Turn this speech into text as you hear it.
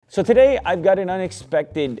So today I've got an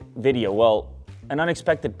unexpected video, well, an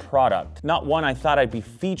unexpected product. Not one I thought I'd be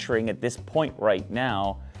featuring at this point right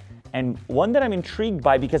now, and one that I'm intrigued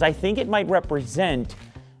by because I think it might represent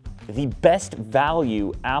the best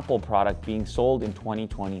value Apple product being sold in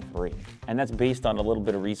 2023. And that's based on a little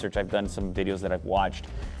bit of research I've done, some videos that I've watched.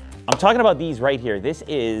 I'm talking about these right here. This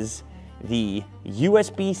is the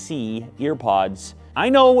USB-C EarPods. I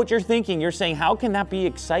know what you're thinking. You're saying, how can that be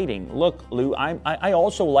exciting? Look, Lou, I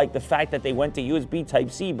also like the fact that they went to USB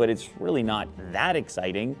Type-C, but it's really not that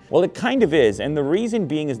exciting. Well, it kind of is, and the reason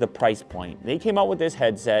being is the price point. They came out with this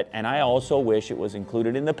headset, and I also wish it was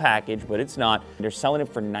included in the package, but it's not. They're selling it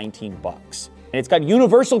for 19 bucks. And it's got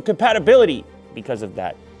universal compatibility because of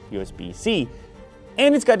that USB-C.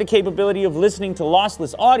 And it's got the capability of listening to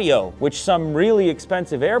lossless audio, which some really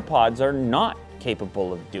expensive AirPods are not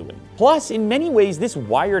capable of doing. Plus, in many ways, this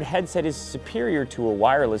wired headset is superior to a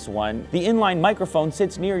wireless one. The inline microphone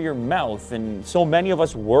sits near your mouth, and so many of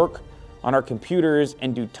us work on our computers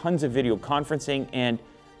and do tons of video conferencing, and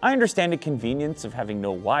I understand the convenience of having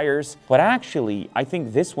no wires, but actually, I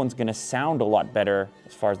think this one's gonna sound a lot better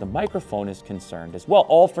as far as the microphone is concerned as well,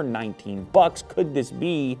 all for 19 bucks. Could this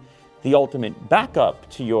be the ultimate backup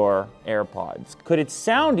to your AirPods? Could it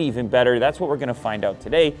sound even better? That's what we're gonna find out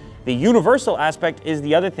today. The universal aspect is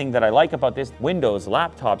the other thing that I like about this. Windows,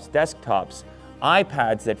 laptops, desktops,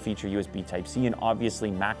 iPads that feature USB Type-C, and obviously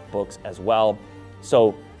MacBooks as well.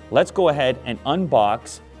 So let's go ahead and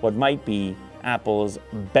unbox what might be Apple's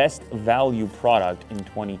best value product in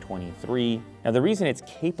 2023. Now, the reason it's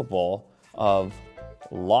capable of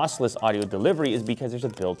lossless audio delivery is because there's a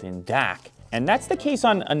built-in DAC. And that's the case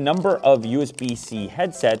on a number of USB-C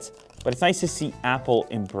headsets, but it's nice to see Apple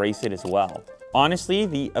embrace it as well. Honestly,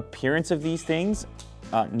 the appearance of these things,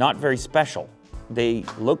 not very special. They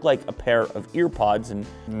look like a pair of EarPods, and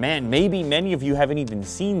man, maybe many of you haven't even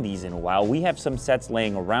seen these in a while. We have some sets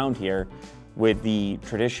laying around here with the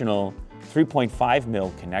traditional 3.5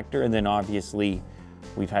 mil connector, and then obviously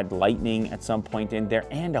we've had Lightning at some point in there,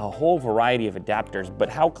 and a whole variety of adapters. But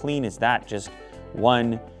how clean is that? Just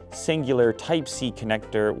one singular Type-C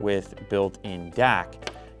connector with built-in DAC.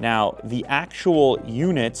 Now, the actual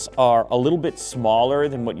units are a little bit smaller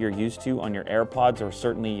than what you're used to on your AirPods, or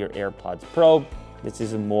certainly your AirPods Pro. This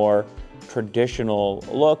is a more traditional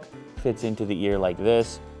look, fits into the ear like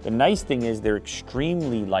this. The nice thing is they're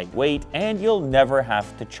extremely lightweight, and you'll never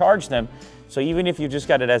have to charge them. So even if you just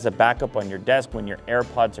got it as a backup on your desk when your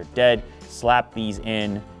AirPods are dead, slap these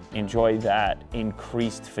in. Enjoy that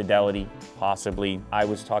increased fidelity, possibly. I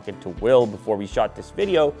was talking to Will before we shot this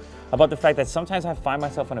video about the fact that sometimes I find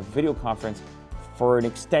myself on a video conference for an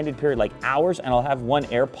extended period, like hours, and I'll have one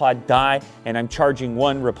AirPod die, and I'm charging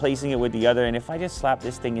one, replacing it with the other, and if I just slap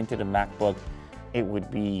this thing into the MacBook, it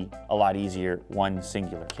would be a lot easier, one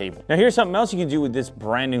singular cable. Now here's something else you can do with this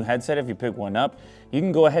brand new headset if you pick one up. You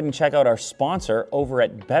can go ahead and check out our sponsor over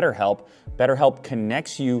at BetterHelp. BetterHelp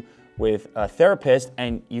connects you with a therapist,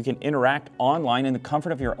 and you can interact online in the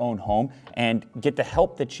comfort of your own home and get the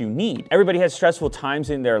help that you need. Everybody has stressful times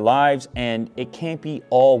in their lives, and it can't be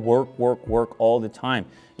all work, work, work all the time.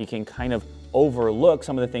 You can kind of overlook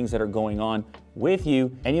some of the things that are going on with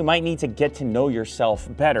you, and you might need to get to know yourself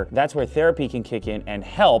better. That's where therapy can kick in and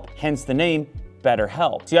help, hence the name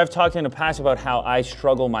BetterHelp. See, I've talked in the past about how I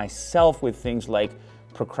struggle myself with things like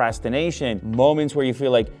procrastination, moments where you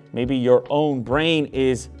feel like maybe your own brain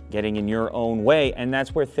is getting in your own way, and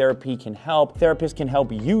that's where therapy can help. Therapists can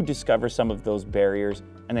help you discover some of those barriers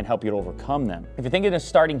and then help you to overcome them. If you're thinking of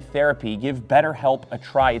starting therapy, give BetterHelp a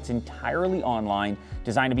try. It's entirely online,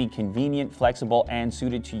 designed to be convenient, flexible, and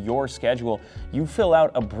suited to your schedule. You fill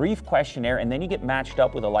out a brief questionnaire, and then you get matched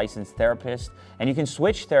up with a licensed therapist, and you can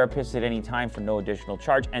switch therapists at any time for no additional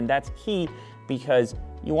charge, and that's key because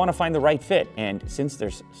you want to find the right fit. And since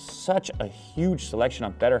there's such a huge selection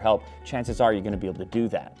on BetterHelp, chances are you're going to be able to do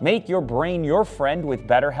that. Make your brain your friend with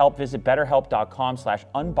BetterHelp. Visit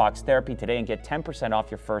BetterHelp.com/unboxtherapy today and get 10%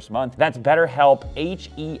 off your first month. That's BetterHelp,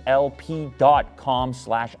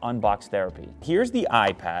 HELP.com/unboxtherapy. Here's the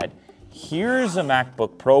iPad. Here's a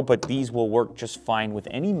MacBook Pro, but these will work just fine with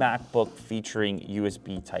any MacBook featuring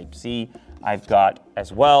USB Type-C. I've got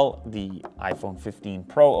as well the iPhone 15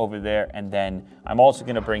 Pro over there, and then I'm also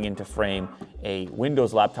going to bring into frame a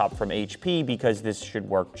Windows laptop from HP because this should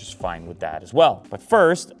work just fine with that as well. But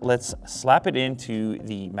first, let's slap it into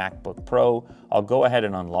the MacBook Pro. I'll go ahead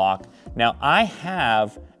and unlock. Now, I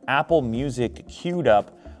have Apple Music queued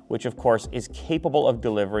up which of course is capable of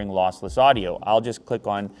delivering lossless audio. I'll just click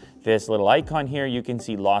on this little icon here. You can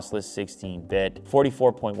see lossless 16-bit,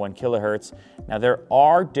 44.1 kilohertz. Now there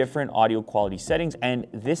are different audio quality settings, and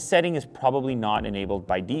this setting is probably not enabled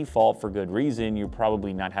by default for good reason. You're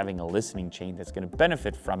probably not having a listening chain that's going to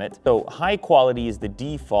benefit from it. So high quality is the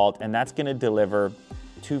default, and that's going to deliver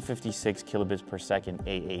 256 kilobits per second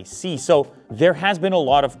AAC. So there has been a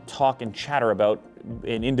lot of talk and chatter about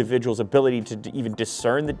an individual's ability to even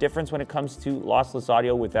discern the difference when it comes to lossless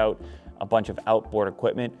audio without a bunch of outboard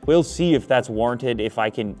equipment. We'll see if that's warranted, if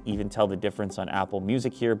I can even tell the difference on Apple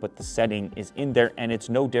Music here, but the setting is in there, and it's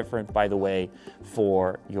no different, by the way,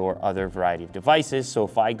 for your other variety of devices. So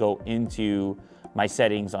if I go into my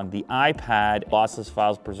settings on the iPad, lossless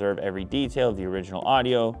files preserve every detail of the original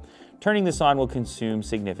audio. Turning this on will consume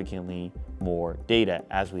significantly more data,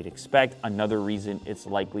 as we'd expect. Another reason it's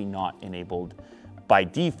likely not enabled by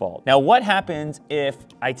default. Now, what happens if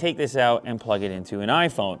I take this out and plug it into an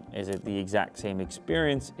iPhone? Is it the exact same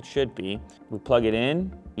experience? It should be. We plug it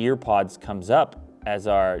in, EarPods comes up as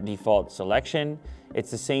our default selection. It's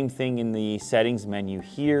the same thing in the settings menu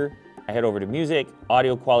here. I head over to music,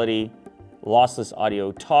 audio quality, lossless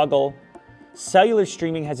audio toggle. Cellular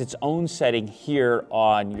streaming has its own setting here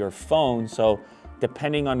on your phone, so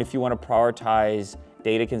depending on if you want to prioritize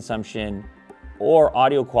data consumption or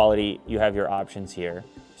audio quality, you have your options here.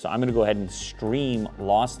 So I'm gonna go ahead and stream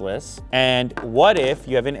lossless. And what if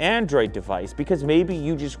you have an Android device? Because maybe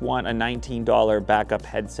you just want a $19 backup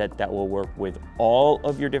headset that will work with all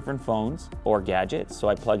of your different phones or gadgets. So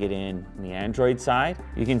I plug it in the Android side.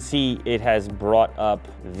 You can see it has brought up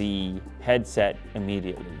the headset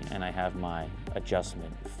immediately, and I have my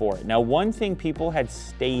adjustment for it. Now, one thing people had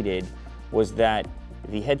stated was that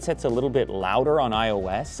the headset's a little bit louder on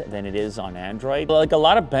iOS than it is on Android. Like, a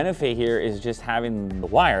lot of benefit here is just having the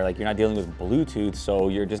wire. Like, you're not dealing with Bluetooth, so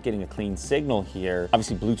you're just getting a clean signal here.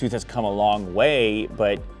 Obviously, Bluetooth has come a long way,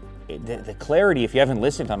 but the clarity, if you haven't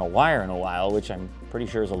listened on a wire in a while, which I'm pretty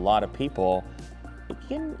sure is a lot of people,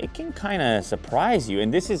 it can kind of surprise you.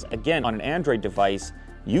 And this is, again, on an Android device,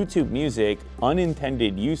 YouTube Music,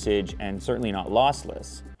 unintended usage, and certainly not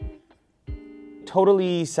lossless.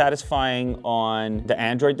 Totally satisfying on the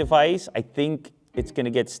Android device. I think it's gonna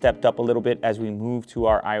get stepped up a little bit as we move to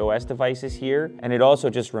our iOS devices here. And it also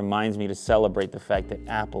just reminds me to celebrate the fact that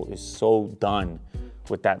Apple is so done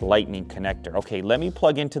with that Lightning connector. Okay, let me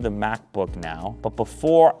plug into the MacBook now. But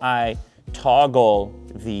before I toggle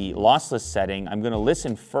the lossless setting, I'm gonna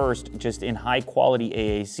listen first just in high quality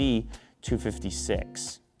AAC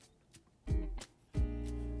 256.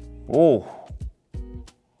 Oh.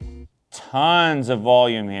 Tons of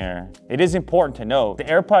volume here. It is important to note, the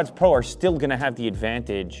AirPods Pro are still gonna have the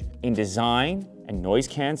advantage in design and noise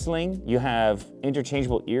canceling. You have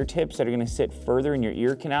interchangeable ear tips that are gonna sit further in your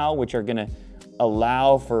ear canal, which are gonna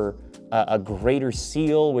allow for a greater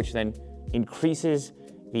seal, which then increases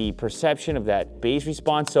the perception of that bass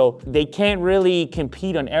response. So they can't really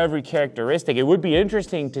compete on every characteristic. It would be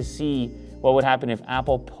interesting to see what would happen if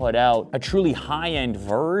Apple put out a truly high-end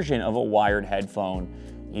version of a wired headphone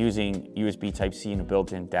using USB Type-C and a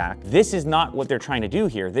built-in DAC. This is not what they're trying to do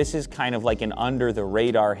here. This is kind of like an under the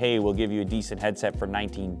radar, hey, we'll give you a decent headset for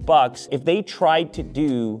 19 bucks. If they tried to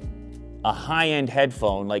do a high-end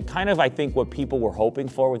headphone, like kind of I think what people were hoping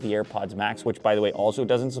for with the AirPods Max, which by the way also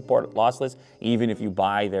doesn't support lossless, even if you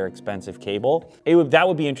buy their expensive cable, that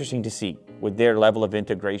would be interesting to see with their level of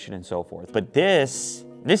integration and so forth. But this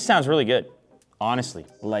sounds really good. Honestly,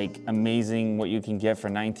 like amazing what you can get for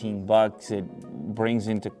 19 bucks. It brings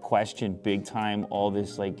into question big time all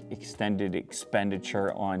this like extended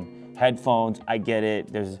expenditure on headphones. I get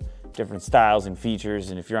it, there's different styles and features,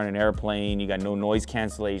 and if you're on an airplane, you got no noise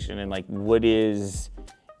cancellation, and like what is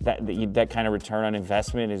that kind of return on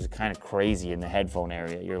investment is kind of crazy in the headphone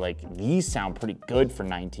area. You're like, these sound pretty good for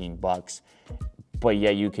 19 bucks. But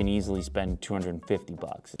yeah, you can easily spend 250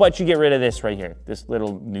 bucks. But you get rid of this right here, this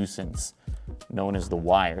little nuisance known as the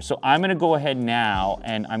wire. So I'm gonna go ahead now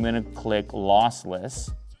and I'm gonna click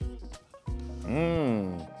lossless.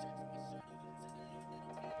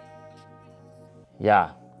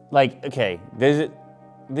 Yeah, like, okay,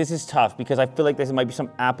 this is tough because I feel like there might be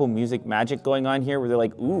some Apple Music magic going on here where they're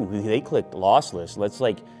like, ooh, they clicked lossless.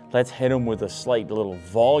 Let's hit them with a slight little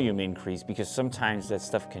volume increase, because sometimes that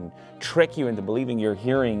stuff can trick you into believing you're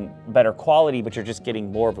hearing better quality, but you're just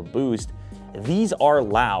getting more of a boost. These are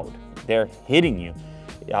loud, they're hitting you.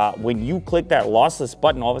 When you click that lossless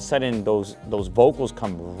button, all of a sudden those vocals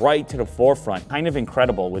come right to the forefront. Kind of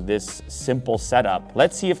incredible with this simple setup.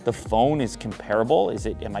 Let's see if the phone is comparable.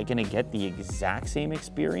 Am I gonna get the exact same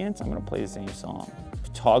experience? I'm gonna play the same song.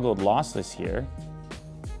 I've toggled lossless here.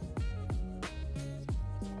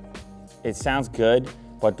 It sounds good,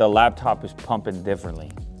 but the laptop is pumping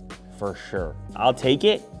differently, for sure. I'll take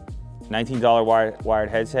it. $19 wired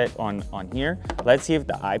headset on here. Let's see if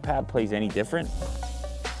the iPad plays any different.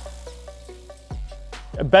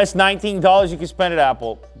 Best $19 you can spend at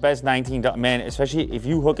Apple. Best $19, man, especially if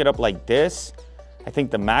you hook it up like this. I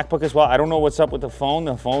think the MacBook as well. I don't know what's up with the phone.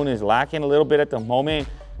 The phone is lacking a little bit at the moment.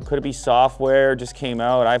 Could it be software just came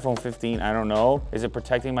out, iPhone 15, I don't know. Is it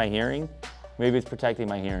protecting my hearing? Maybe it's protecting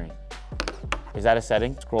my hearing. Is that a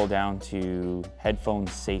setting? Scroll down to headphone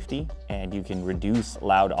safety and you can reduce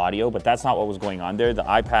loud audio, but that's not what was going on there. The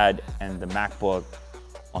iPad and the MacBook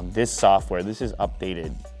on this software, this is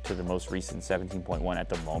updated to the most recent 17.1 at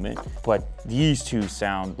the moment, but these two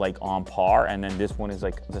sound like on par, and then this one is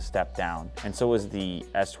like the step down. And so is the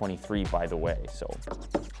S23, by the way. So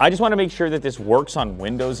I just wanna make sure that this works on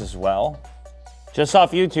Windows as well. Just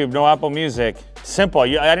off YouTube, no Apple Music. Simple, I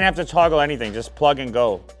didn't have to toggle anything, just plug and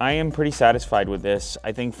go. I am pretty satisfied with this.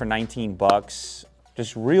 I think for 19 bucks,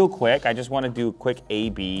 just real quick, I just wanna do a quick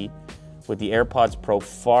A/B with the AirPods Pro,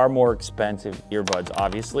 far more expensive earbuds,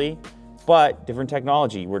 obviously, but different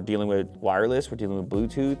technology. We're dealing with wireless, we're dealing with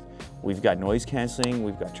Bluetooth, we've got noise canceling,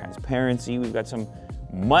 we've got transparency, we've got some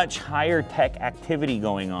much higher tech activity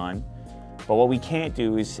going on. But what we can't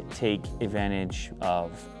do is take advantage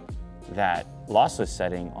of that lossless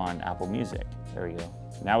setting on Apple Music. There we go.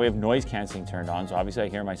 Now we have noise canceling turned on, so obviously I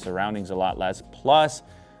hear my surroundings a lot less. Plus,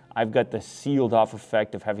 I've got the sealed off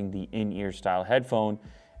effect of having the in-ear style headphone,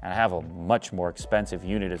 and I have a much more expensive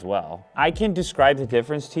unit as well. I can describe the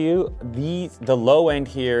difference to you. The low end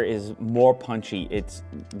here is more punchy.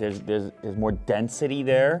 There's more density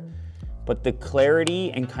there, but the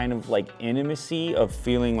clarity and kind of like intimacy of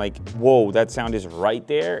feeling like, whoa, that sound is right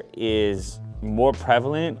there is more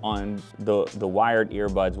prevalent on the wired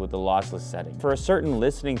earbuds with the lossless setting. For a certain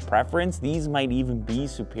listening preference, these might even be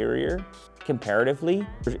superior comparatively.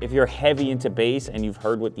 If you're heavy into bass and you've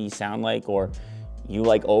heard what these sound like, or you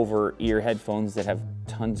like over-ear headphones that have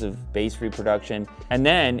tons of bass reproduction. And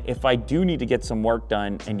then if I do need to get some work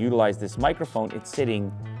done and utilize this microphone, it's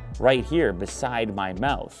sitting right here beside my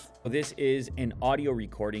mouth. This is an audio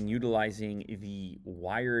recording utilizing the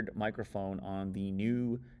wired microphone on the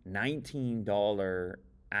new $19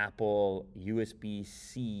 Apple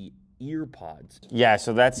USB-C EarPods. Yeah,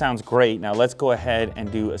 so that sounds great. Now let's go ahead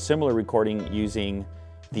and do a similar recording using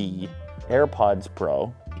the AirPods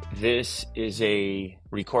Pro. This is a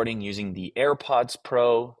recording using the AirPods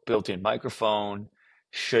Pro built-in microphone.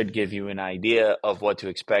 Should give you an idea of what to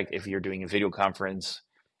expect if you're doing a video conference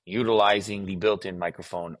utilizing the built-in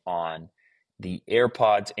microphone on the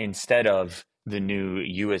AirPods instead of the new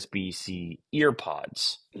USB-C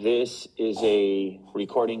EarPods. This is a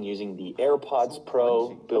recording using the AirPods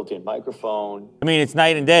Pro built-in microphone. I mean, it's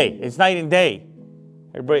night and day. It's night and day.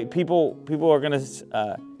 Everybody, people are gonna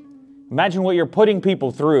imagine what you're putting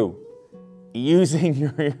people through using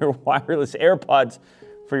your wireless AirPods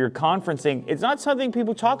for your conferencing. It's not something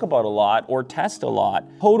people talk about a lot or test a lot.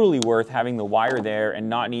 Totally worth having the wire there and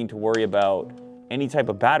not needing to worry about any type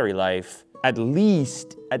of battery life, at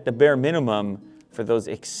least at the bare minimum for those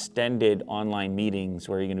extended online meetings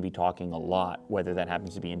where you're gonna be talking a lot, whether that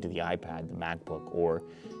happens to be into the iPad, the MacBook, or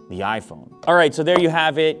the iPhone. All right, so there you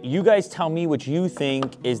have it. You guys tell me what you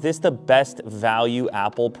think. Is this the best value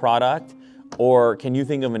Apple product? Or can you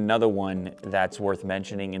think of another one that's worth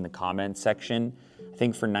mentioning in the comments section? I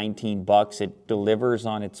think for 19 bucks, it delivers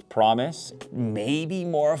on its promise. Maybe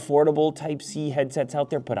more affordable Type-C headsets out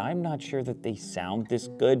there, but I'm not sure that they sound this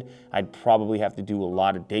good. I'd probably have to do a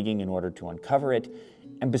lot of digging in order to uncover it.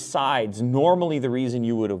 And besides, normally the reason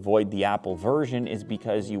you would avoid the Apple version is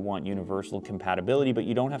because you want universal compatibility, but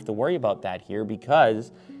you don't have to worry about that here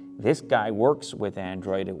because this guy works with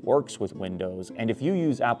Android, it works with Windows, and if you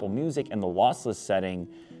use Apple Music and the lossless setting,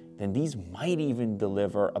 then these might even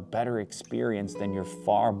deliver a better experience than your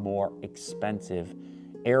far more expensive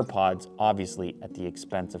AirPods, obviously at the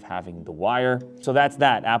expense of having the wire. So that's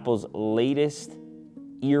that, Apple's latest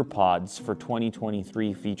EarPods for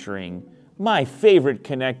 2023 featuring my favorite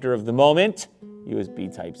connector of the moment,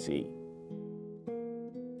 USB Type-C.